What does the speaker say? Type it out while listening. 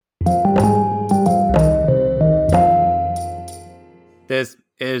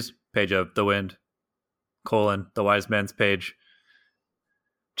is Page of the Wind, the Wise Man's Page.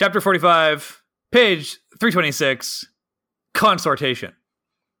 Chapter 45, page 326, Consortation.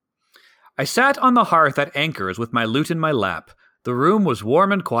 I sat on the hearth at Anchors with my lute in my lap. The room was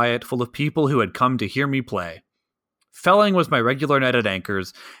warm and quiet, full of people who had come to hear me play. Felling was my regular night at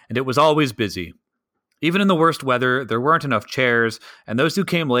Anchors, and it was always busy. Even in the worst weather, there weren't enough chairs, and those who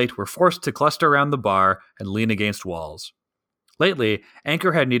came late were forced to cluster around the bar and lean against walls. Lately,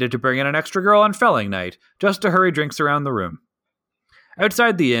 Anchor had needed to bring in an extra girl on Felling night, just to hurry drinks around the room.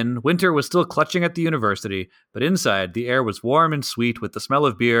 Outside the inn, winter was still clutching at the university, but inside, the air was warm and sweet with the smell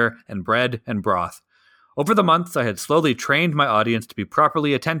of beer and bread and broth. Over the months, I had slowly trained my audience to be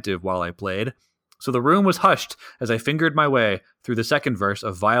properly attentive while I played, so the room was hushed as I fingered my way through the second verse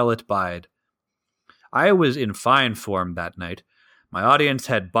of Violet Bide. I was in fine form that night. My audience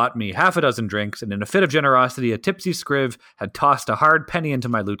had bought me half a dozen drinks, and in a fit of generosity, a tipsy scriv had tossed a hard penny into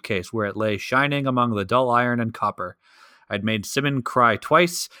my loot case, where it lay shining among the dull iron and copper. I'd made Simon cry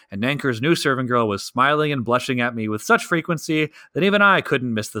twice, and Nanker's new serving girl was smiling and blushing at me with such frequency that even I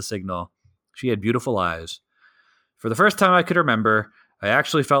couldn't miss the signal. She had beautiful eyes. For the first time I could remember, I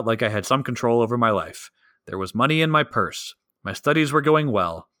actually felt like I had some control over my life. There was money in my purse. My studies were going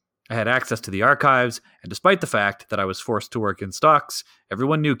well. I had access to the archives, and despite the fact that I was forced to work in stocks,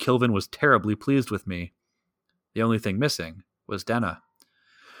 everyone knew Kilvin was terribly pleased with me. The only thing missing was Denna.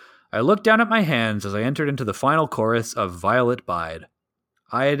 I looked down at my hands as I entered into the final chorus of Violet Bide.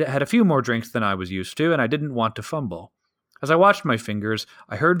 I had had a few more drinks than I was used to, and I didn't want to fumble. As I watched my fingers,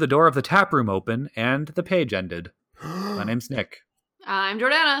 I heard the door of the tap room open, and the page ended. My name's Nick. I'm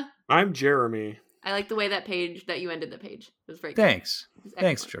Jordana. I'm Jeremy. I like the way that you ended the page. It was very Thanks.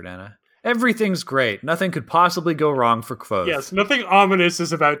 Thanks, Jordana. Everything's great. Nothing could possibly go wrong for Kvothe. Yes, nothing ominous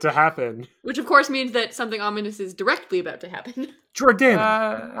is about to happen. Which, of course, means that something ominous is directly about to happen.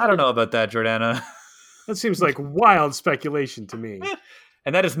 Jordana. I don't know about that, Jordana. That seems like wild speculation to me.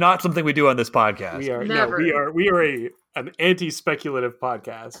 And that is not something we do on this podcast. We are an anti-speculative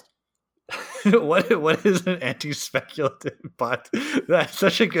podcast. What is an anti-speculative bot? That's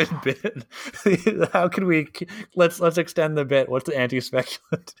such a good bit. How can we let's extend the bit? What's the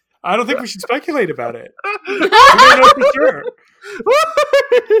anti-speculative? I don't think we should speculate about it. We don't know for sure.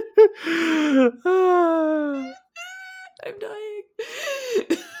 I'm dying.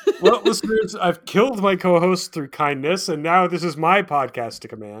 Well, listeners, I've killed my co-host through kindness, and now this is my podcast to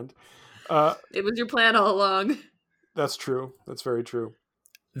command. It was your plan all along. That's true. That's very true.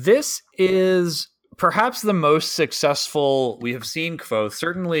 This is perhaps the most successful we have seen Kvothe,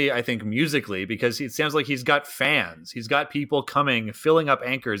 certainly I think musically, because it sounds like he's got fans. He's got people coming, filling up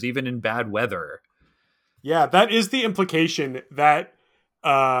Anchors, even in bad weather. Yeah, that is the implication that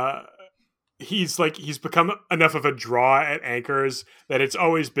he's become enough of a draw at Anchors that it's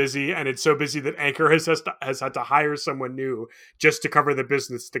always busy, and it's so busy that Anchor has had to hire someone new just to cover the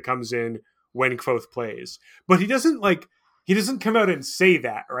business that comes in when Kvothe plays. But he doesn't come out and say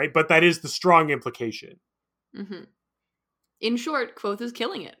that, right? But that is the strong implication. Mm-hmm. In short, Kvothe is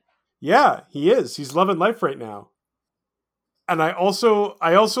killing it. Yeah, he is. He's loving life right now. And I also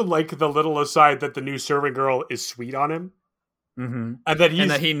like the little aside that the new serving girl is sweet on him. Mm-hmm. And that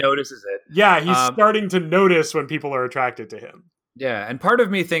he notices it. Yeah, he's starting to notice when people are attracted to him. Yeah, and part of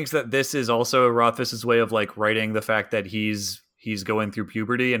me thinks that this is also Rothfuss's way of like writing the fact that he's going through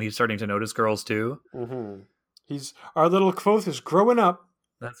puberty and he's starting to notice girls too. Mm-hmm. Our little Kvothe is growing up.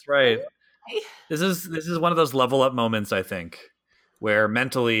 That's right. This is one of those level up moments, I think, where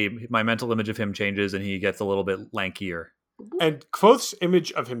mentally my mental image of him changes and he gets a little bit lankier. And Kvothe's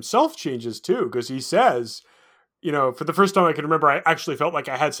image of himself changes too, because he says, for the first time I can remember, I actually felt like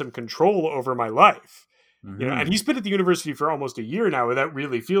I had some control over my life. Mm-hmm. And he's been at the university for almost a year now without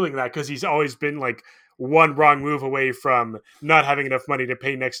really feeling that, because he's always been like one wrong move away from not having enough money to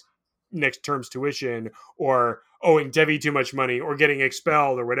pay next term's tuition, or owing Devi too much money, or getting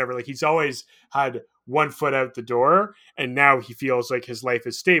expelled, or whatever. Like, he's always had one foot out the door, and now he feels like his life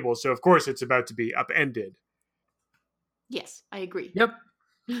is stable. So of course it's about to be upended. Yes, I agree. Yep.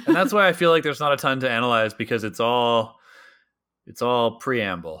 And that's why I feel like there's not a ton to analyze, because it's all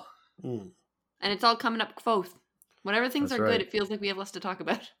preamble. Mm. And it's all coming up Kvothe. Whenever things That's are right. good, it feels like we have less to talk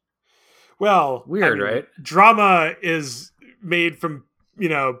about. Well, weird, right? Drama is made from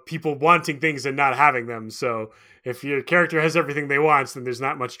people wanting things and not having them. So if your character has everything they want, then there's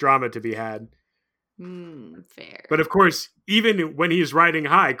not much drama to be had. Fair. But of course, even when he's riding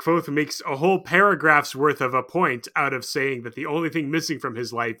high, Kvothe makes a whole paragraph's worth of a point out of saying that the only thing missing from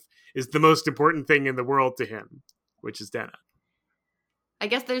his life is the most important thing in the world to him, which is Denna. I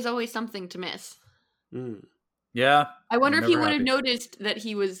guess there's always something to miss. Mm. Yeah. I wonder if he Never would have happy. noticed that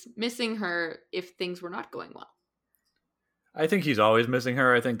he was missing her if things were not going well. I think he's always missing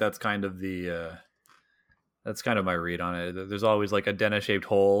her. I think that's kind of that's kind of my read on it. There's always like a Denna-shaped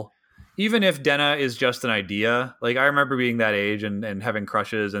hole. Even if Denna is just an idea, like I remember being that age and having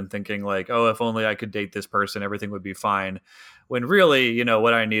crushes and thinking like, oh, if only I could date this person, everything would be fine. When really, you know,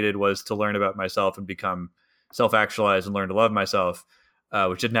 what I needed was to learn about myself and become self-actualized and learn to love myself,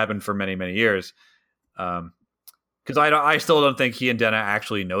 which didn't happen for many, many years. Because I still don't think he and Denna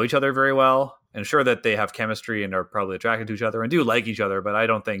actually know each other very well. And sure that they have chemistry and are probably attracted to each other and do like each other, but I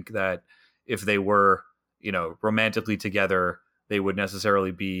don't think that if they were, you know, romantically together, they would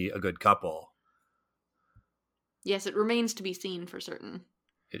necessarily be a good couple. Yes, it remains to be seen for certain.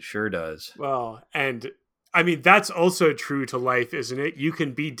 It sure does. Well, and I mean, that's also true to life, isn't it? You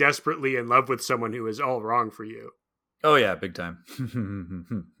can be desperately in love with someone who is all wrong for you. Oh yeah, big time.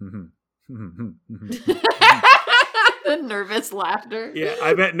 The nervous laughter. Yeah,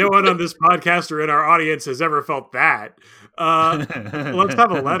 I bet no one on this podcast or in our audience has ever felt that. Let's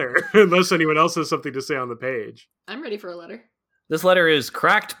have a letter, unless anyone else has something to say on the page. I'm ready for a letter. This letter is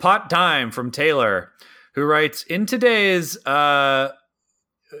Cracked Pot Time from Taylor, who writes, in today's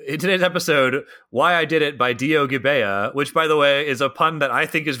episode, Why I Did It by Dio Gibea, which, by the way, is a pun that I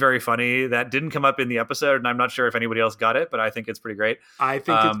think is very funny that didn't come up in the episode, and I'm not sure if anybody else got it, but I think it's pretty great. I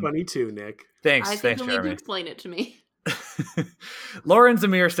think it's funny too, Nick. Thanks, I think you'll need to Jeremy. explain it to me. Lauren's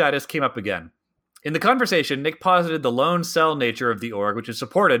Amir status came up again. In the conversation, Nick posited the lone cell nature of the org, which is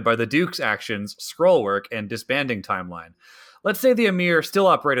supported by the Duke's actions, scroll work, and disbanding timeline. Let's say the Amir still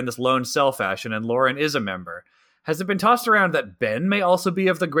operate in this lone cell fashion, and Lauren is a member. Has it been tossed around that Ben may also be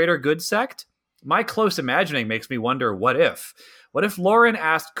of the greater good sect? My close imagining makes me wonder, what if? What if Lauren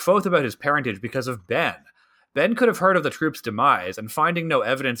asked Kvothe about his parentage because of Ben? Ben could have heard of the troop's demise, and finding no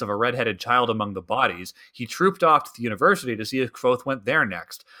evidence of a red-headed child among the bodies, he trooped off to the university to see if Kvothe went there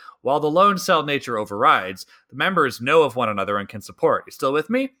next. While the lone cell nature overrides, the members know of one another and can support. You still with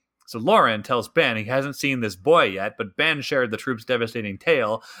me? So Lauren tells Ben he hasn't seen this boy yet, but Ben shared the troop's devastating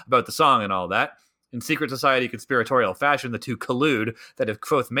tale about the song and all that. In secret society conspiratorial fashion, the two collude that if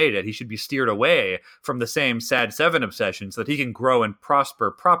Kvothe made it, he should be steered away from the same sad seven obsession so that he can grow and prosper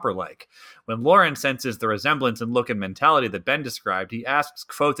proper-like. When Lauren senses the resemblance in look and mentality that Ben described, he asks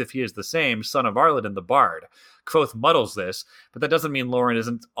Kvothe if he is the same son of Arliden the Bard. Kvothe muddles this, but that doesn't mean Lauren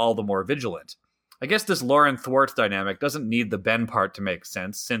isn't all the more vigilant. I guess this Lauren thwarts dynamic doesn't need the Ben part to make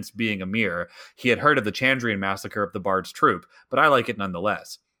sense, since being a Amir, he had heard of the Chandrian massacre of the Bard's troop, but I like it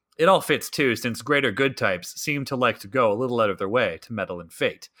nonetheless. It all fits, too, since greater good types seem to like to go a little out of their way to meddle in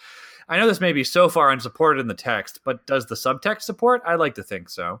fate. I know this may be so far unsupported in the text, but does the subtext support? I'd like to think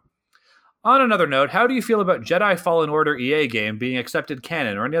so. On another note, how do you feel about Jedi Fallen Order EA game being accepted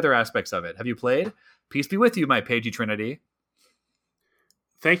canon or any other aspects of it? Have you played? Peace be with you, my pagey trinity.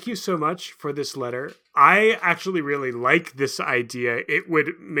 Thank you so much for this letter. I actually really like this idea. It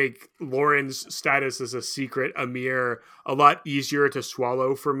would make Lauren's status as a secret Amir a lot easier to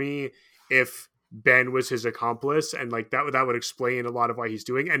swallow for me if Ben was his accomplice, and like that would explain a lot of why he's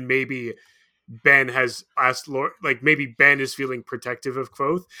doing. And maybe Ben has asked Lauren, like maybe Ben is feeling protective of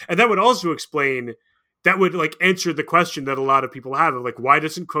Kvothe, and that would also explain. That would like answer the question that a lot of people have of like, why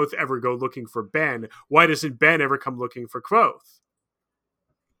doesn't Kvothe ever go looking for Ben? Why doesn't Ben ever come looking for Kvothe?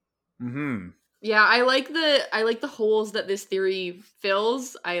 Mm-hmm. Yeah, I like the holes that this theory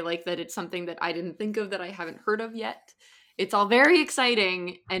fills. I like that it's something that I didn't think of, that I haven't heard of yet. It's all very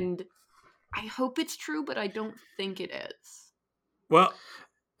exciting, and I hope it's true, but I don't think it is. Well,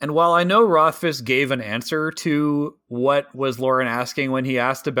 and while I know Rothfuss gave an answer to what was Lauren asking when he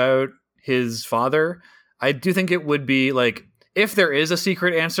asked about his father, I do think it would be like, if there is a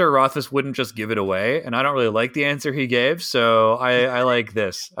secret answer, Rothfuss wouldn't just give it away, and I don't really like the answer he gave, so I like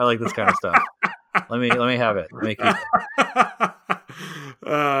this. I like this kind of stuff. Let me have it. Let me keep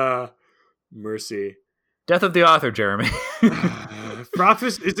it. Mercy. Death of the author, Jeremy.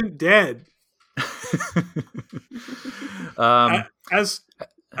 Rothfuss isn't dead.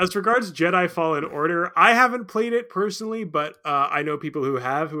 As regards Jedi Fallen Order, I haven't played it personally, but I know people who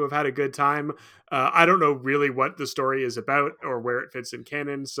have had a good time. I don't know really what the story is about or where it fits in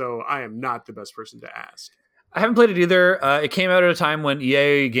canon, so I am not the best person to ask. I haven't played it either. It came out at a time when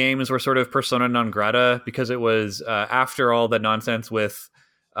EA games were sort of persona non grata because it was after all the nonsense with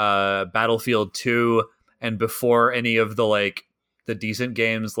Battlefield 2 and before any of the decent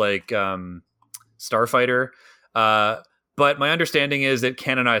games like Starfighter. But my understanding is it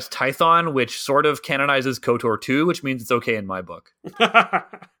canonized Tython, which sort of canonizes KOTOR 2, which means it's okay in my book.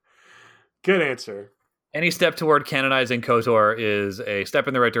 Good answer. Any step toward canonizing KOTOR is a step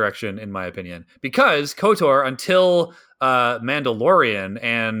in the right direction, in my opinion. Because KOTOR, until Mandalorian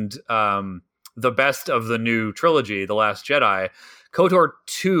and the best of the new trilogy, The Last Jedi, KOTOR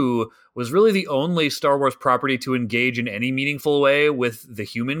 2 was really the only Star Wars property to engage in any meaningful way with the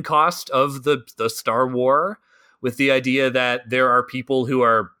human cost of the Star War, with the idea that there are people who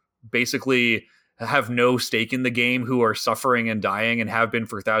are basically have no stake in the game, who are suffering and dying and have been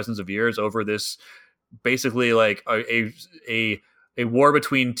for thousands of years over this basically like a war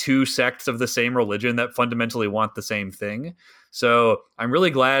between two sects of the same religion that fundamentally want the same thing. So I'm really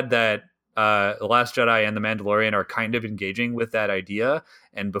glad that The Last Jedi and The Mandalorian are kind of engaging with that idea.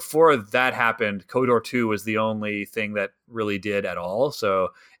 And before that happened, KOTOR 2 was the only thing that really did at all. So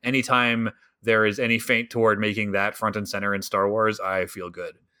anytime there is any feint toward making that front and center in Star Wars, I feel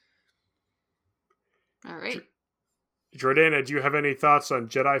good. All right. Jordana, do you have any thoughts on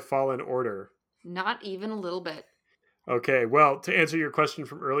Jedi Fallen Order? Not even a little bit. Okay, well, to answer your question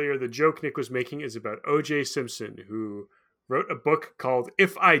from earlier, the joke Nick was making is about O.J. Simpson, who wrote a book called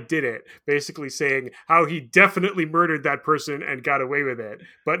If I Did It, basically saying how he definitely murdered that person and got away with it.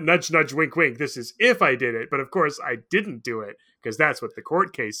 But nudge, nudge, wink, wink, this is if I did it. But of course, I didn't do it, because that's what the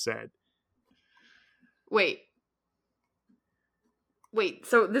court case said. Wait,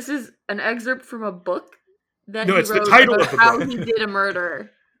 so this is an excerpt from a book that No, he it's wrote the title about of the how book. he did a murder.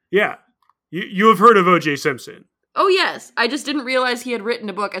 Yeah. You have heard of O.J. Simpson. Oh, yes. I just didn't realize he had written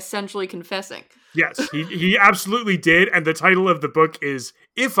a book essentially confessing. Yes, he absolutely did, and the title of the book is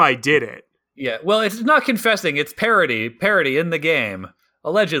If I Did It. Yeah, well, it's not confessing, it's parody in the game,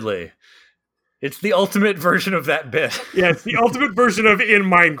 allegedly. It's the ultimate version of that bit. Yeah, it's the ultimate version of in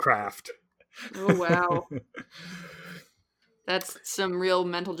Minecraft. Oh, wow. That's some real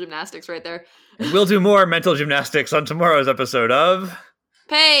mental gymnastics right there. And we'll do more mental gymnastics on tomorrow's episode of...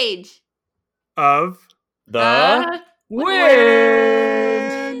 Page Of The Wind.